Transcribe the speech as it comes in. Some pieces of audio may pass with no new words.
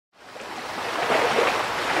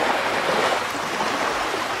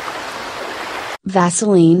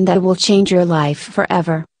Vaseline that will change your life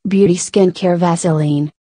forever. Beauty Skincare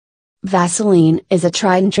Vaseline. Vaseline is a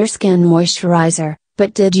tried-and-true skin moisturizer,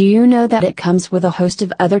 but did you know that it comes with a host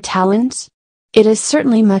of other talents? It is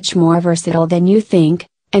certainly much more versatile than you think,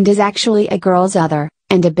 and is actually a girl's other,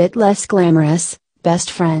 and a bit less glamorous, best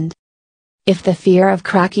friend. If the fear of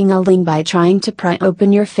cracking a ling by trying to pry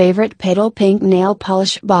open your favorite pale pink nail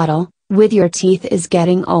polish bottle, with your teeth is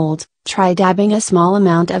getting old, try dabbing a small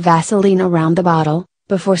amount of Vaseline around the bottle,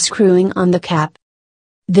 before screwing on the cap.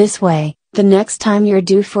 This way, the next time you're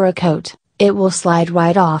due for a coat, it will slide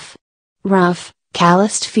right off. Rough,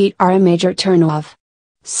 calloused feet are a major turn-off.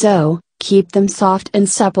 So, keep them soft and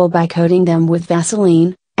supple by coating them with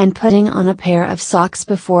Vaseline, and putting on a pair of socks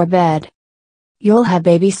before bed. You'll have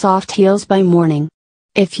baby soft heels by morning.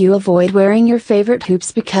 If you avoid wearing your favorite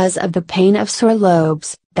hoops because of the pain of sore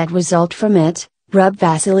lobes that result from it, rub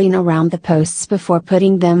Vaseline around the posts before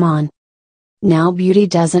putting them on. Now beauty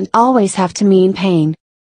doesn't always have to mean pain.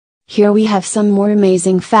 Here we have some more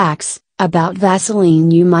amazing facts about Vaseline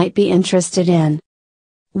you might be interested in.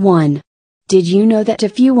 1. Did you know that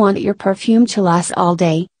if you want your perfume to last all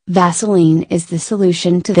day, Vaseline is the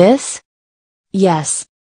solution to this? Yes.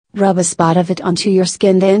 Rub a spot of it onto your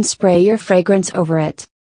skin, then spray your fragrance over it.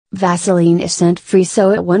 Vaseline is scent-free,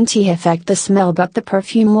 so it won't affect the smell, but the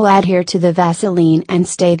perfume will adhere to the Vaseline and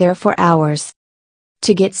stay there for hours.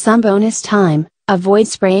 To get some bonus time, avoid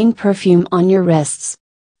spraying perfume on your wrists.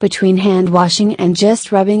 Between hand washing and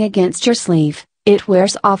just rubbing against your sleeve, it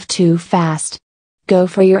wears off too fast. Go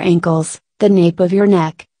for your ankles, the nape of your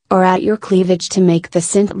neck, or at your cleavage to make the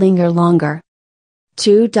scent linger longer.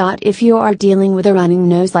 2. If you are dealing with a running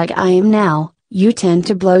nose like I am now, you tend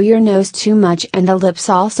to blow your nose too much and the lips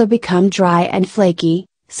also become dry and flaky,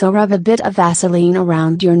 so rub a bit of Vaseline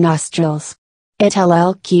around your nostrils.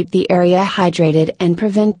 It'll keep the area hydrated and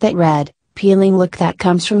prevent that red, peeling look that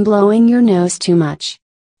comes from blowing your nose too much.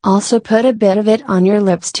 Also put a bit of it on your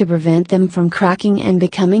lips to prevent them from cracking and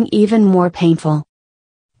becoming even more painful.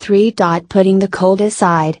 3. Putting the cold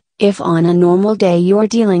aside, if on a normal day you're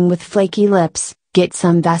dealing with flaky lips, get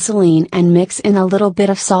some Vaseline and mix in a little bit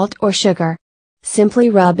of salt or sugar. Simply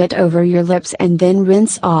rub it over your lips and then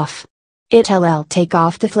rinse off. It'll take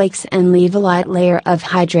off the flakes and leave a light layer of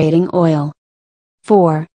hydrating oil.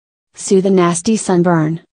 4. Soothe a nasty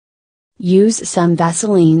sunburn. Use some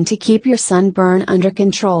Vaseline to keep your sunburn under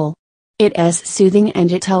control. It is soothing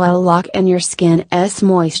and it'll lock in your skin's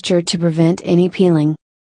moisture to prevent any peeling.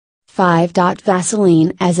 5.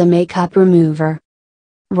 Vaseline as a makeup remover.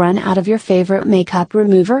 Run out of your favorite makeup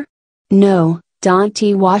remover? No, don't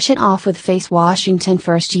wash it off with face washington.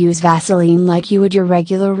 First use Vaseline like you would your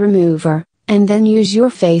regular remover, and then use your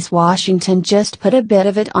face washington. Just put a bit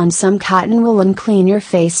of it on some cotton wool and clean your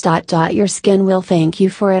face. Your skin will thank you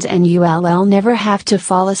for it and you'll never have to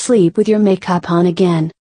fall asleep with your makeup on again.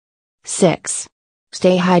 6.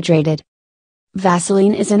 Stay hydrated.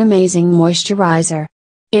 Vaseline is an amazing moisturizer.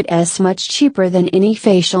 It is much cheaper than any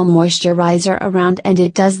facial moisturizer around and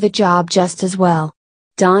it does the job just as well.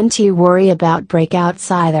 Don't worry about breakouts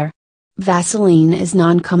either. Vaseline is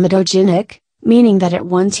non-comedogenic, meaning that it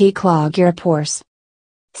won't clog your pores.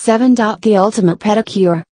 7. The ultimate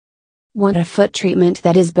pedicure. Want a foot treatment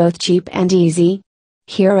that is both cheap and easy?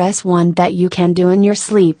 Here is one that you can do in your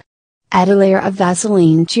sleep. Add a layer of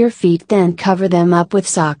Vaseline to your feet, then cover them up with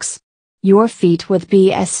socks. Your feet would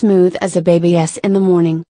be as smooth as a baby's in the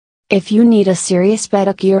morning. If you need a serious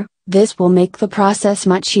pedicure, this will make the process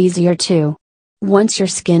much easier too. Once your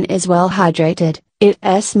skin is well hydrated, it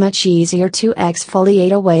is much easier to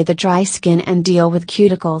exfoliate away the dry skin and deal with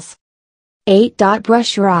cuticles. 8.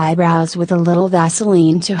 Brush your eyebrows with a little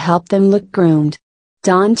Vaseline to help them look groomed.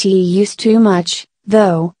 Don't use too much,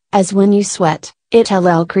 though, as when you sweat,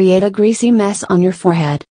 it'll create a greasy mess on your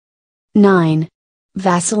forehead. 9.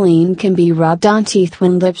 Vaseline can be rubbed on teeth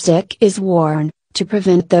when lipstick is worn, to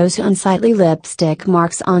prevent those unsightly lipstick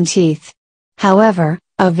marks on teeth. However,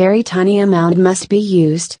 a very tiny amount must be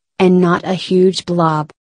used, and not a huge blob.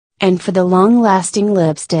 And for the long-lasting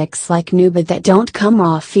lipsticks like Nude that don't come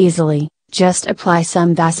off easily, just apply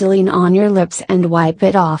some Vaseline on your lips and wipe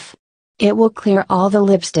it off. It will clear all the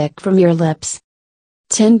lipstick from your lips.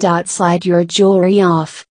 10. Slide your jewelry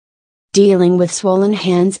off. Dealing with swollen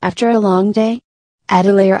hands after a long day? Add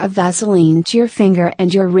a layer of Vaseline to your finger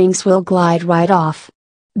and your rings will glide right off.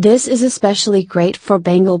 This is especially great for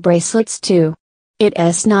bangle bracelets too. It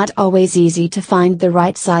is not always easy to find the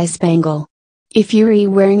right size bangle. If you're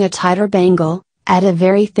wearing a tighter bangle, add a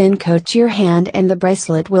very thin coat to your hand and the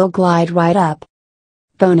bracelet will glide right up.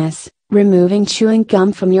 Bonus, removing chewing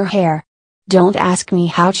gum from your hair. Don't ask me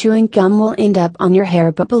how chewing gum will end up on your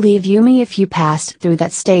hair, but believe you me, if you passed through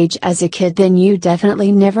that stage as a kid, then you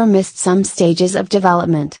definitely never missed some stages of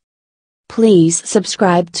development. Please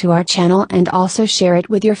subscribe to our channel and also share it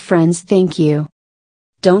with your friends. Thank you.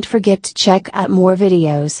 Don't forget to check out more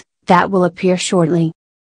videos that will appear shortly.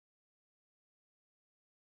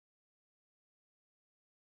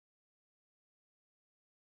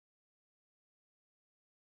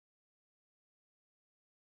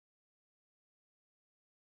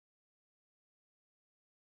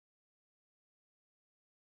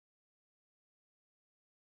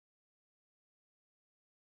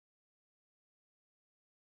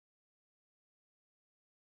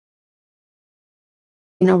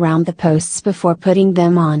 Around the posts before putting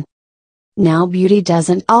them on. Now, beauty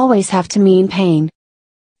doesn't always have to mean pain.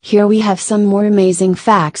 Here we have some more amazing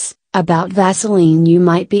facts about Vaseline you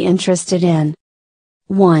might be interested in.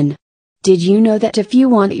 1. Did you know that if you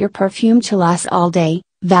want your perfume to last all day,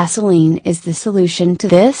 Vaseline is the solution to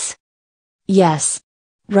this? Yes.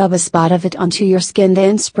 Rub a spot of it onto your skin,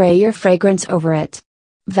 then spray your fragrance over it.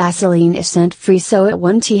 Vaseline is scent-free, so it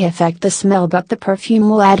won't affect the smell, but the perfume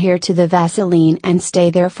will adhere to the Vaseline and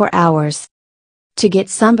stay there for hours. To get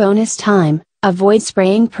some bonus time, avoid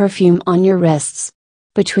spraying perfume on your wrists.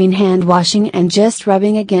 Between hand washing and just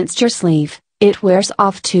rubbing against your sleeve, it wears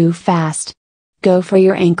off too fast. Go for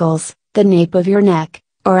your ankles, the nape of your neck,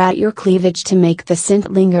 or at your cleavage to make the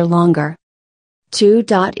scent linger longer. 2.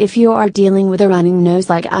 If you are dealing with a running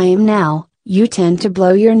nose like I am now, you tend to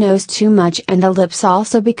blow your nose too much and the lips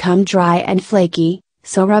also become dry and flaky,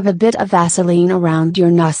 so rub a bit of Vaseline around your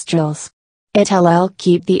nostrils. It'll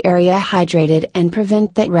keep the area hydrated and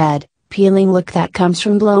prevent that red, peeling look that comes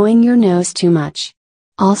from blowing your nose too much.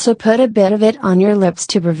 Also put a bit of it on your lips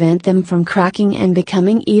to prevent them from cracking and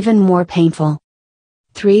becoming even more painful.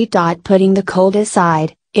 3. Putting the cold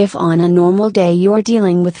aside, if on a normal day you're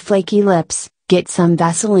dealing with flaky lips, get some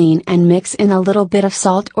Vaseline and mix in a little bit of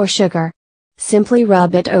salt or sugar. Simply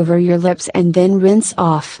rub it over your lips and then rinse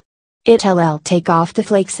off. It'll take off the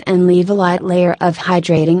flakes and leave a light layer of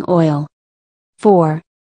hydrating oil. 4.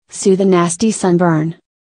 Soothe a nasty sunburn.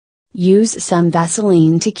 Use some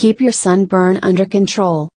Vaseline to keep your sunburn under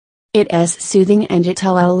control. It is soothing and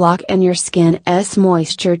it'll lock in your skin's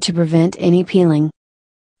moisture to prevent any peeling.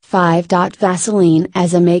 5. Vaseline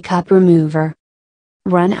as a makeup remover.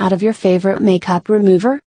 Run out of your favorite makeup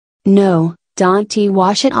remover? No. Don't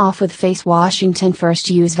wash it off with face washington. First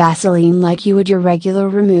use Vaseline like you would your regular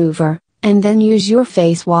remover, and then use your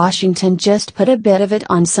face washington. Just put a bit of it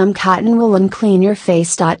on some cotton wool and clean your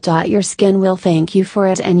face. Your skin will thank you for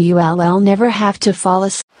it and you'll never have to fall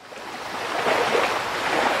asleep.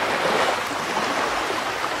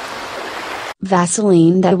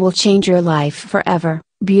 Vaseline that will change your life forever.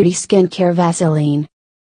 Beauty Skincare Vaseline.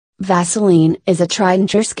 Vaseline is a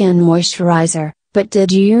tried-and-true skin moisturizer. But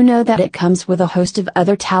did you know that it comes with a host of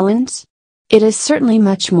other talents? It is certainly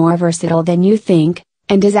much more versatile than you think,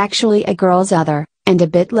 and is actually a girl's other, and a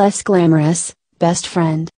bit less glamorous, best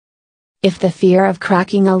friend. If the fear of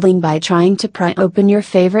cracking a ling by trying to pry open your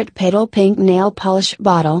favorite pale pink nail polish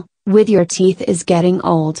bottle with your teeth is getting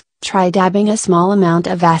old, try dabbing a small amount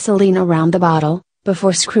of Vaseline around the bottle,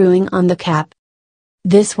 before screwing on the cap.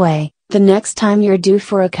 This way, the next time you're due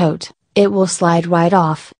for a coat, it will slide right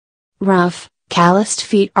off. Rough, calloused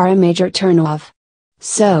feet are a major turn-off.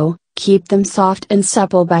 So, keep them soft and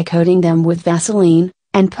supple by coating them with Vaseline,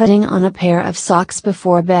 and putting on a pair of socks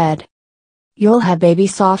before bed. You'll have baby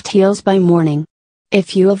soft heels by morning.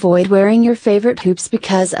 If you avoid wearing your favorite hoops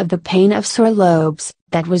because of the pain of sore lobes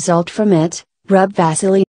that result from it, rub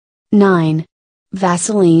Vaseline. 9.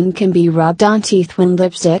 Vaseline can be rubbed on teeth when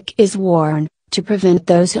lipstick is worn, to prevent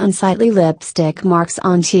those unsightly lipstick marks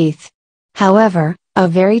on teeth. However, a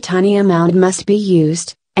very tiny amount must be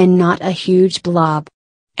used, and not a huge blob.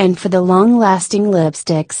 And for the long-lasting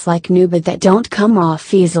lipsticks like Nude that don't come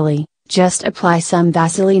off easily, just apply some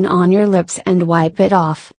Vaseline on your lips and wipe it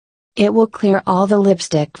off. It will clear all the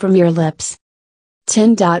lipstick from your lips.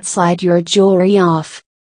 10. Slide your jewelry off.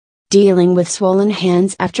 Dealing with swollen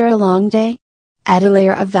hands after a long day? Add a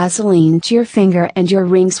layer of Vaseline to your finger and your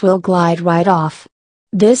rings will glide right off.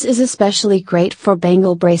 This is especially great for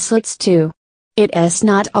bangle bracelets too. It is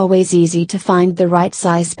not always easy to find the right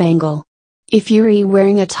size bangle. If you're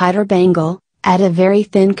wearing a tighter bangle, add a very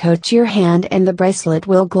thin coat to your hand and the bracelet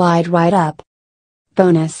will glide right up.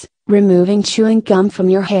 Bonus, removing chewing gum from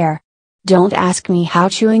your hair. Don't ask me how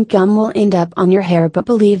chewing gum will end up on your hair, but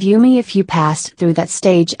believe you me, if you passed through that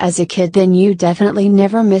stage as a kid, then you definitely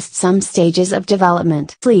never missed some stages of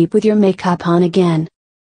development. Sleep with your makeup on again.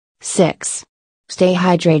 6. Stay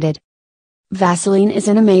hydrated. Vaseline is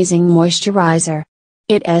an amazing moisturizer.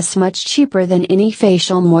 It is much cheaper than any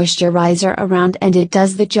facial moisturizer around and it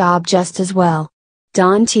does the job just as well.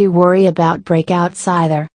 Don't worry about breakouts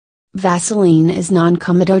either. Vaseline is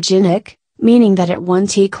non-comedogenic, meaning that it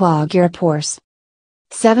won't clog your pores.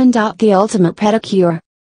 7. The ultimate pedicure.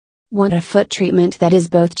 Want a foot treatment that is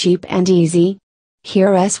both cheap and easy?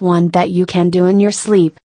 Here is one that you can do in your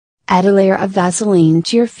sleep. Add a layer of Vaseline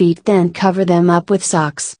to your feet, then cover them up with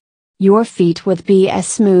socks. Your feet would be as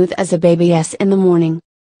smooth as a baby's in the morning.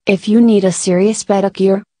 If you need a serious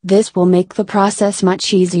pedicure, this will make the process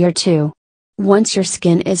much easier too. Once your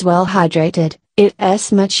skin is well hydrated, it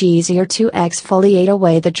is much easier to exfoliate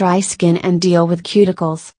away the dry skin and deal with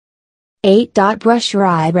cuticles. 8. Brush your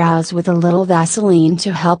eyebrows with a little Vaseline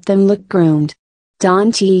to help them look groomed.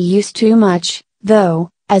 Don't use too much, though,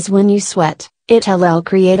 as when you sweat, it'll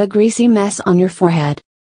create a greasy mess on your forehead.